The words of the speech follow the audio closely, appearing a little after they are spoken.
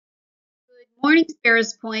Good morning,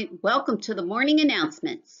 Sparrows Point. Welcome to the morning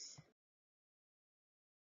announcements.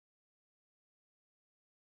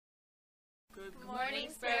 Good morning,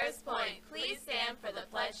 Sparrows Point. Please stand for the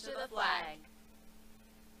pledge to the flag.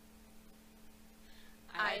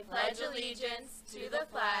 I pledge allegiance to the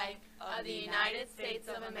flag of the United States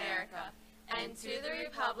of America and to the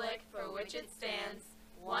republic for which it stands,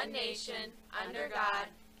 one nation, under God,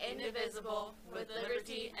 indivisible, with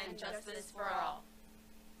liberty and justice for all.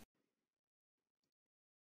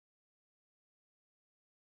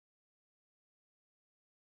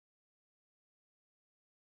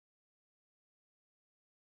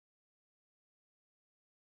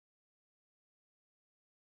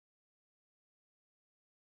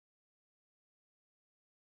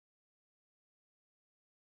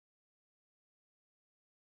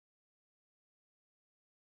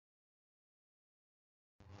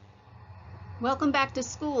 Welcome back to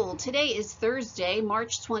school. Today is Thursday,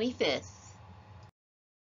 March 25th.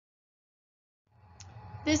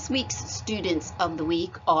 This week's students of the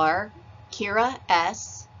week are Kira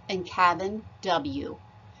S. and Kevin W.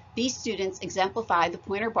 These students exemplify the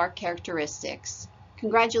pointer bark characteristics.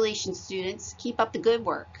 Congratulations, students. Keep up the good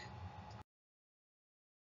work.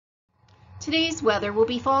 Today's weather will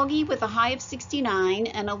be foggy with a high of 69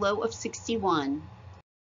 and a low of 61.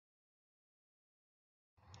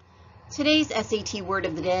 Today's SAT word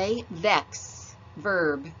of the day, vex,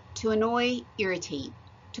 verb, to annoy, irritate,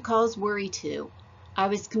 to cause worry to. I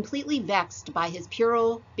was completely vexed by his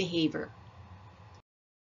puerile behavior.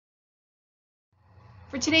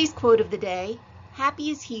 For today's quote of the day, happy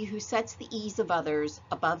is he who sets the ease of others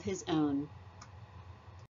above his own.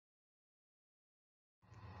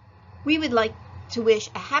 We would like to wish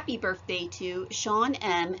a happy birthday to Sean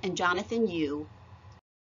M. and Jonathan U.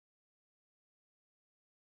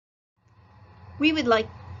 We would like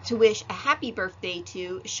to wish a happy birthday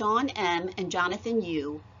to Sean M. and Jonathan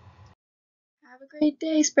U. Have a great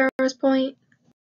day, Sparrows Point.